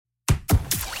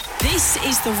This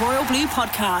is the Royal Blue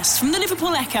Podcast from the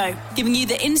Liverpool Echo, giving you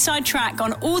the inside track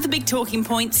on all the big talking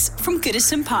points from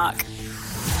Goodison Park.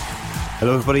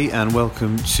 Hello everybody and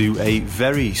welcome to a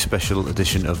very special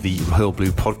edition of the Royal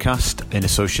Blue Podcast in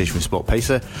association with Sport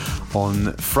Pacer.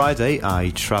 On Friday I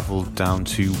travelled down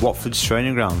to Watford's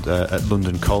training ground at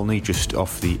London Colney, just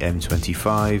off the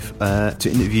M25, to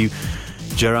interview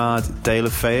Gerard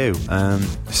Deulofeu.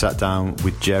 Sat down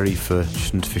with Jerry for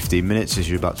just under 15 minutes, as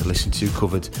you're about to listen to.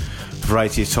 Covered a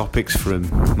variety of topics from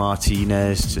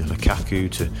Martinez to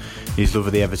Lukaku to his love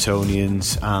of the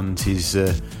Evertonians and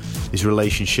his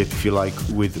relationship, if you like,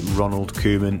 with Ronald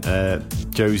Koeman.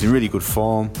 Jerry's in really good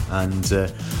form, and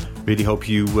really hope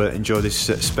you enjoy this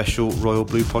special Royal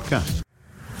Blue podcast.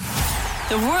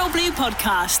 The Royal Blue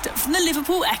Podcast from the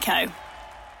Liverpool Echo.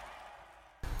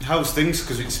 How's things?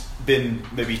 Because it's been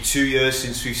maybe 2 years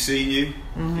since we've seen you.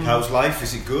 Mm-hmm. How's life?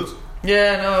 Is it good?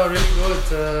 Yeah, no, really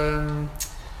good.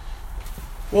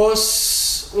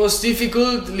 Was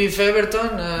difficult leave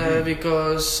Everton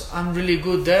because I'm really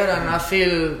good there, and I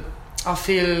feel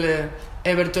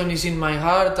Everton is in my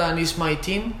heart and is my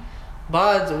team.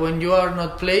 But when you are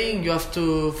not playing, you have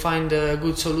to find a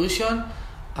good solution,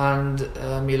 and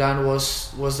Milan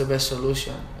was the best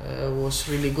solution. It was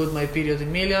really good my period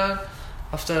in Milan.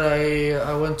 After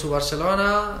I went to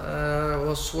Barcelona,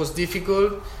 was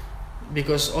difficult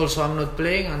because also I'm not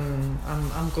playing, and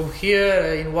I'm come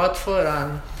here in Watford,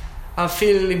 and I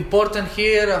feel important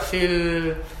here. I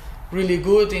feel really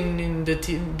good in the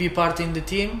team, be part in the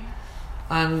team.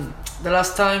 And the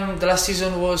last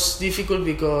season was difficult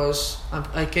because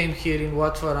I came here in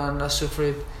Watford and I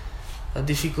suffered a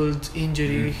difficult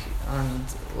injury and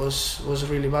was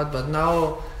really bad. But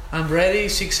now I'm ready.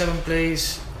 6-7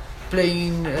 plays.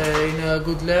 Playing in a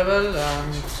good level,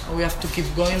 and we have to keep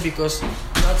going because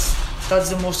that's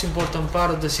the most important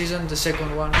part of the season, the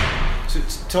second one. So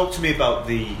talk to me about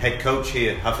the head coach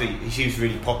here. He seems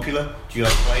really popular. Do you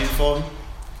like playing for him?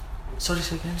 Sorry,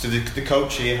 second. So the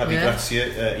coach here, Javi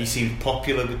Gracia, he seems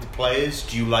popular with the players.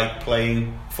 Do you like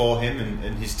playing for him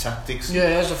and his tactics?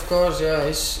 Yes, of course. Yeah,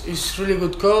 he's really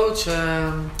good coach.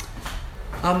 I'm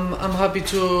happy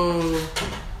to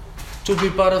be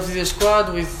part of the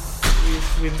squad with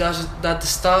that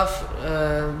stuff,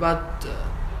 but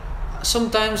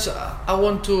sometimes I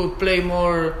want to play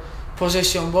more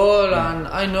possession ball, and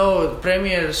I know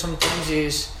Premier sometimes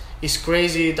is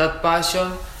crazy, that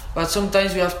passion, but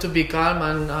sometimes we have to be calm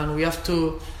and we have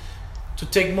to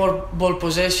take more ball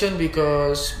possession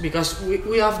because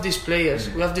we have these players,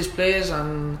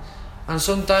 and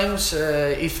sometimes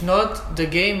if not, the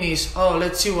game is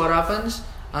let's see what happens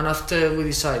and after we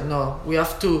decide. No, we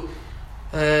have to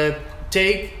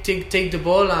take the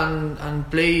ball and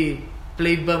play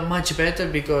much better,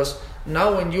 because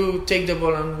now when you take the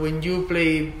ball and when you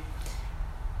play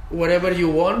whatever you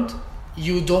want,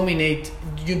 you dominate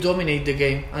the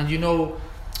game, and you know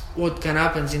what can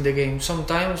happen in the game.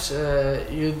 Sometimes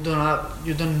you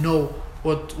don't know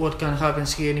what can happen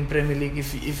here in Premier League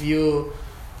if you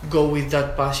go with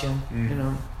that passion. You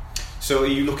know. So are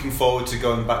you looking forward to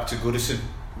going back to Goodison?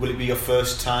 Will it be your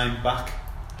first time back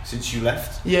since you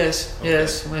left? Yes,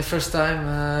 my first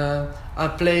time. I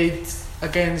played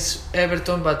against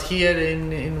Everton, but here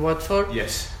in Watford.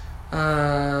 Yes.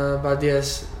 But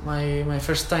yes, my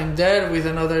first time there with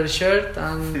another shirt,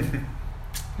 and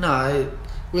it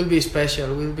will be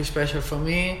special. Will be special for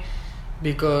me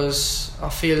because I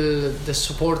feel the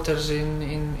supporters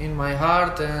in my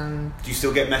heart. And do you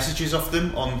still get messages of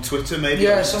them on Twitter, maybe?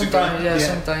 Yeah, sometimes. Yeah,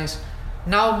 sometimes.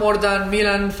 Now more than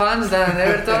Milan fans than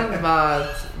Everton,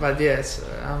 but yes,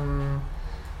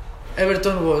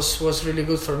 Everton was really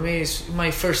good for me. It's my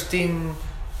first team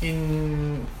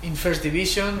in first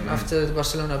division after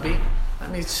Barcelona B,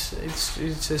 and it's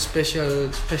a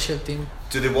special team.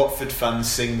 Do the Watford fans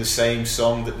sing the same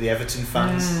song that the Everton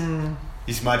fans?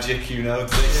 It's magic, you know.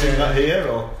 Do they sing that here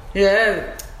or?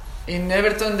 Yeah, in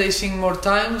Everton they sing more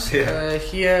times. Yeah.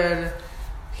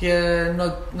 Here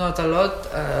not a lot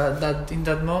that in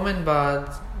that moment, but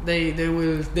they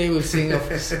will sing of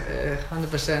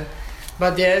 100%.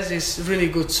 But yes, it's a really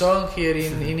good song here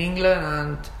in England,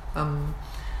 and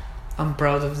I'm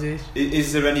proud of this.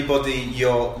 Is there anybody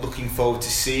you're looking forward to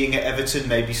seeing at Everton?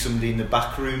 Maybe somebody in the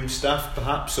backroom staff,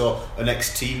 perhaps, or an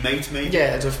ex-teammate, maybe?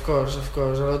 Yes, of course.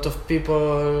 A lot of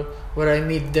people where I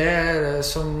meet there,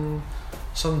 some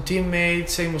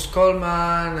teammates, Seamus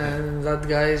Coleman and that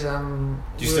guys.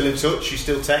 Do you still in touch? You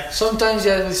still text? Sometimes,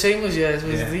 yes, with Seamus, yes,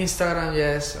 with Instagram,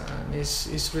 yes, and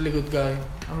he's really good guy.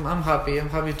 I'm happy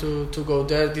to go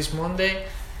there this Monday,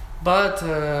 but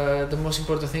the most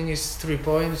important thing is 3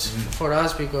 points for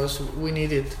us because we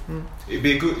need it.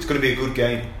 It's going to be a good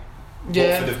game.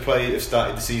 Watford have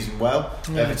started the season well.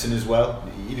 Everton as well.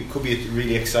 It could be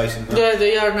really exciting. Yeah,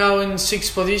 they are now in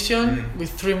 6th position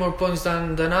with 3 more points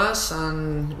than us,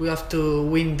 and we have to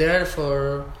win there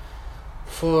for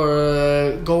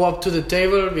go up to the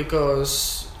table,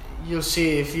 because you'll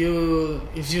see if you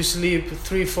sleep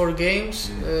 3-4 games,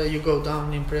 you go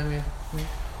down in Premier.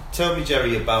 Tell me,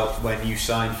 Jerry, about when you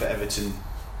signed for Everton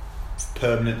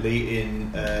permanently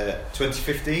in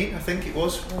 2015, I think it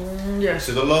was. Yes.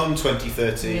 So the loan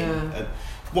 2013. Yeah.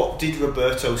 What did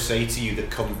Roberto say to you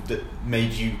that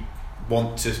made you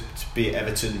want to be at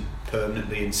Everton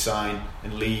permanently and sign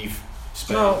and leave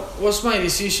Spain? No, it was my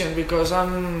decision, because I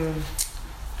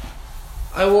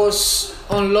was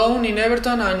on loan in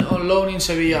Everton and on loan in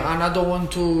Sevilla, and I don't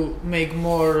want to make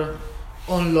more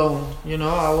on loan.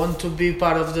 I want to be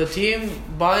part of the team.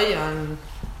 And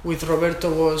with Roberto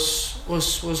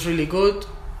was really good,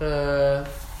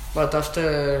 but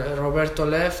after Roberto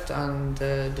left and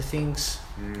the things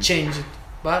changed,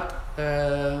 but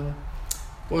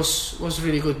was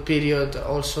really good period.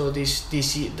 Also this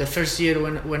year, the first year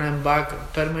when I'm back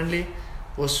permanently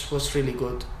was really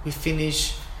good. We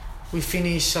finished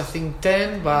I think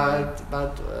 10, but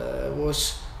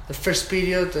was the first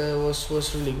period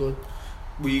was really good.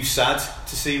 Were you sad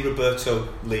to see Roberto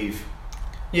leave?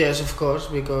 Yes, of course,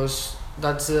 because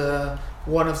that's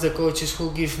one of the coaches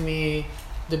who give me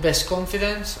the best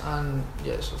confidence, and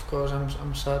yes, of course,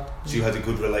 I'm sad. So you had a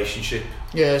good relationship?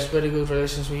 Yes, very good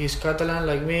relationship. He's Catalan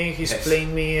like me. He's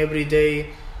playing me every day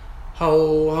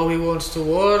how he wants to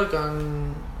work,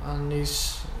 and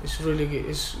he's really good.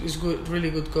 He's good, really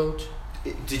good coach.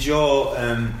 Did your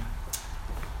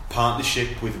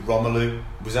partnership with Romelu,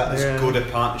 was that as good a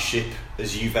partnership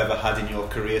as you've ever had in your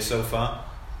career so far?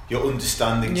 Your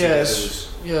understanding together was...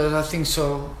 Yes, I think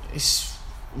so. He's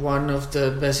one of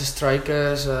the best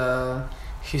strikers.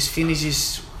 His finish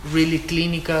is really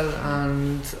clinical,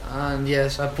 and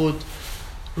yes, I put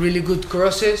really good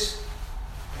crosses.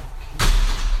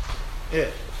 Yeah,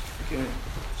 okay.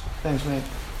 Thanks, mate.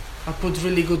 I put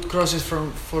really good crosses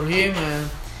for him, and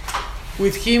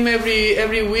with him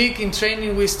every week in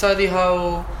training we study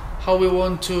how we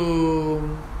want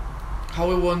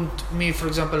me, for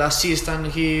example, assist and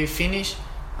he finish,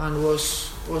 and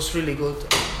was really good.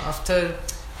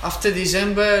 After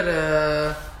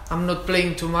December, I'm not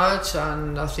playing too much,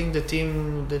 and I think the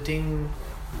team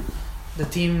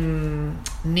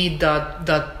need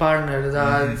that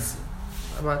partner.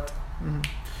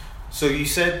 So you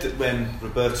said that when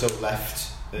Roberto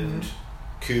left and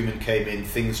Koeman came in,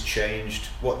 things changed.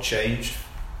 What changed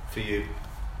for you?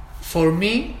 For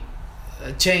me,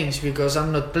 change because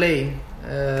I'm not playing.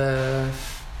 I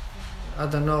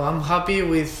don't know. I'm happy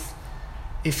with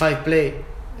if I play.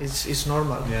 It's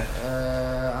normal. Yeah.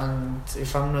 And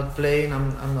if I'm not playing,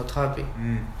 I'm not happy.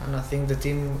 And I think the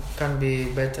team can be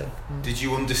better. Did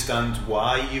you understand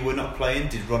why you were not playing?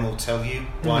 Did Ronald tell you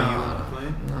why you were not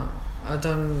playing? No, I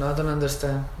don't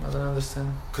understand.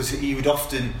 Because he would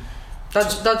often.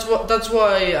 That's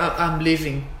why I'm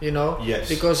leaving. Yes.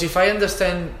 Because if I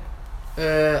understand,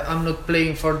 I'm not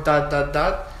playing for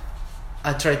that.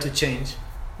 I try to change,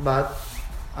 but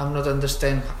I'm not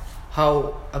understand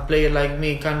how a player like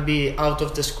me can be out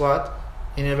of the squad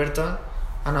in Everton,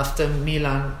 and after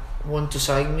Milan want to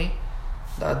sign me.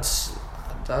 That's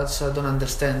I don't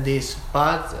understand this.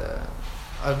 But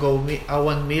I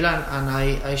want Milan, and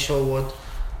I show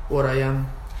what I am.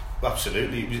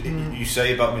 Absolutely. You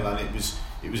say about Milan, it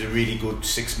was a really good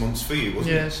 6 months for you,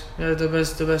 wasn't it? Yes, yeah, the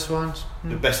best ones.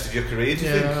 The best of your career, do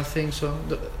you think? Yeah, I think so.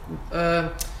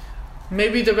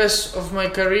 Maybe the best of my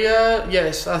career,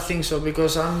 yes, I think so,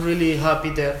 because I'm really happy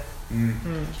there.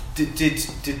 Did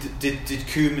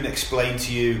Koeman explain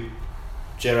to you,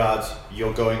 Gerard,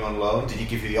 you're going on loan? Did he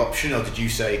give you the option, or did you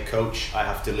say, Coach, I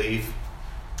have to leave?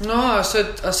 No, I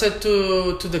said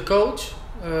to the coach,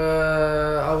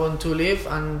 I want to leave,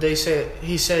 and he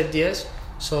said yes.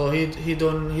 So he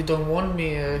don't want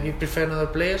me. He prefer other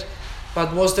players,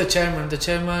 but was the chairman. The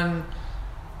chairman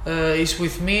is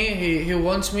with me. He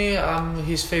wants me. I'm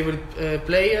his favorite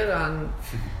player, and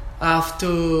I have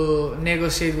to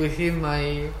negotiate with him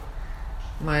my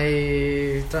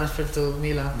transfer to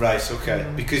Milan. Right. Okay.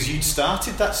 Because you'd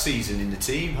started that season in the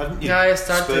team, hadn't you? Yeah, I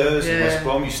started. Spurs and West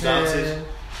Brom. You started. Yeah.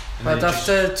 But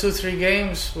after 2-3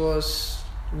 games was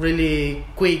really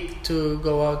quick to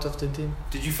go out of the team.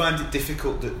 Did you find it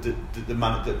difficult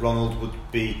that Ronald would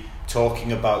be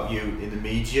talking about you in the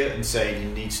media and saying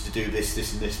he needs to do this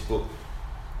and this? But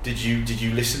did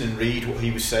you listen and read what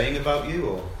he was saying about you,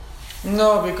 or?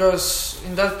 No, because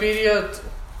in that period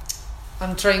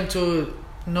I'm trying to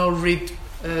not read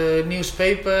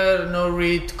newspaper, not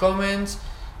read comments,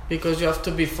 because you have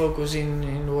to be focused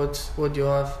in what you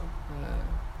have,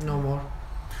 no more.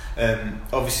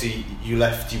 Obviously, you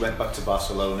went back to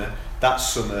Barcelona. That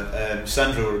summer,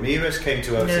 Sandro Ramirez came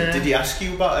to Everton. Yeah. Did he ask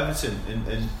you about Everton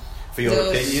and for your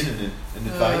opinion and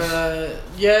advice?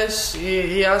 Yes,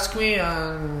 he asked me,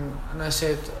 and I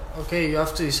said, okay, you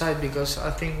have to decide, because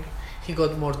I think he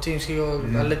got more teams. He got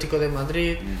Atletico de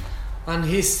Madrid, and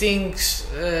he thinks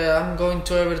I'm going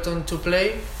to Everton to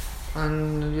play,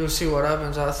 and you'll see what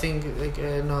happens. I think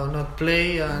not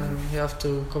play, and he have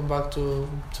to come back to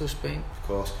Spain. Of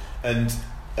course. And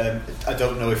I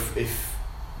don't know if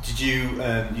did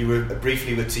you were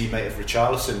briefly a teammate of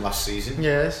Richarlison last season?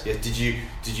 Yes. Yeah.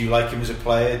 Did you like him as a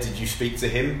player? Did you speak to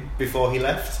him before he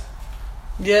left?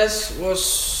 Yes,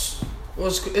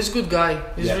 he's a good guy.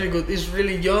 He's really good. He's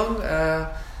really young,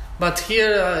 but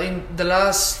here in the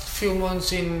last few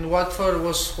months in Watford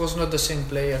was not the same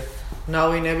player.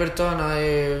 Now in Everton,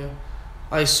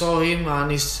 I saw him,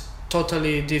 and he's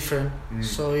totally different.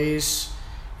 So he's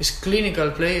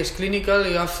clinical player. He's clinical.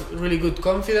 He have really good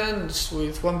confidence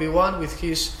with 1v1, with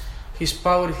his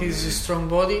power, his strong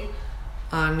body,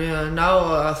 and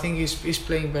now I think he's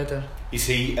playing better. Is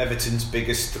he Everton's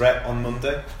biggest threat on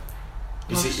Monday?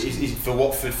 Is for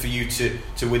Watford, for you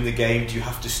to win the game, do you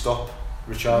have to stop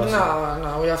Richarlison?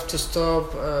 No, we have to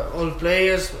stop all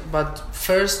players, but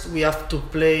first we have to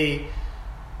play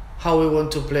how we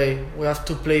want to play. We have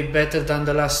to play better than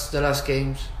the last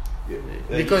games.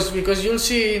 Because you'll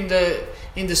see in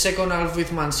the second half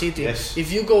with Man City, yes.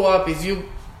 If you go up, if you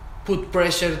put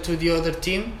pressure to the other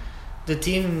team,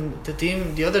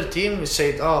 the other team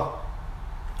said,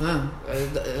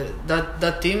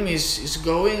 that team is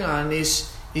going and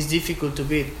is difficult to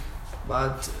beat.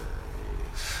 But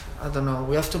I don't know,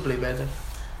 we have to play better.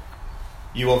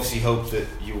 You obviously hope that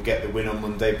you'll get the win on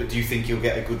Monday, but do you think you'll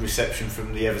get a good reception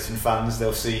from the Everton fans?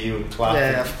 They'll see you and clap.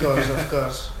 Yeah, of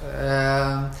course.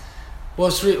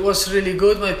 Was really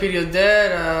good my period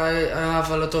there. I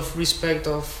have a lot of respect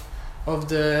of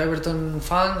the Everton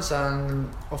fans, and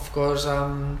of course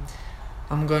I'm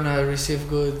gonna receive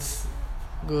good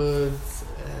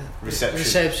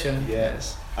reception.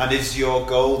 Yes. And is your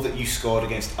goal that you scored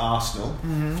against Arsenal,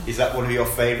 is that one of your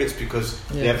favourites? Because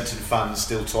the Everton fans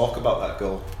still talk about that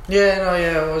goal.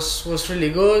 It was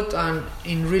really good, and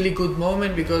in really good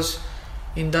moment, because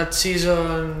in that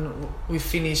season we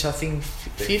finished, I think,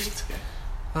 fifth.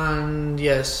 And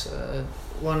yes,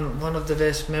 one of the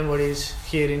best memories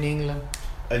here in England.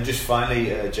 And just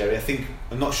finally, Jerry,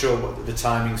 I'm not sure what the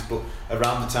timings, but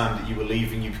around the time that you were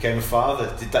leaving, you became a father.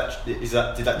 Did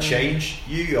that change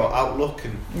you, your outlook?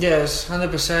 And yes,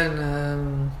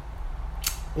 100%.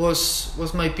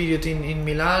 Was my period in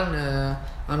Milan,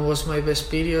 and was my best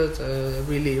period.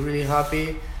 Really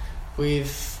happy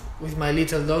with my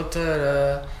little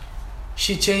daughter.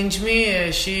 She changed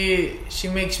me. She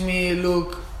makes me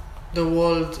look the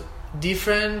world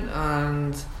different,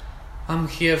 and I'm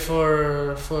here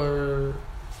for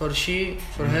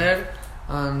her,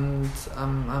 and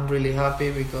I'm really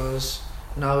happy, because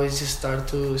now it's just start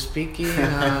to speaking,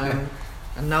 and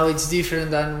now it's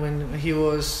different than when he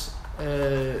was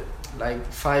like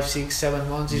 5, 6, 7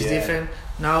 months. It's different.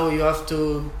 Now you have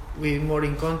to be more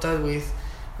in contact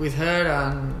with her,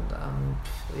 and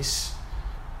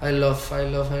I love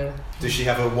her. Does she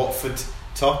have a Watford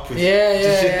top?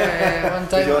 Yeah. One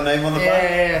time. With your name on the back?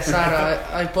 Yeah, Sarah.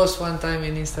 I post one time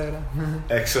in Instagram.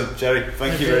 Excellent. Jerry,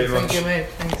 thank you very much. Thank you, mate.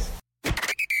 Thanks.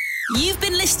 You've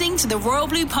been listening to the Royal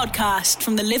Blue Podcast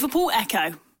from the Liverpool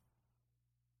Echo.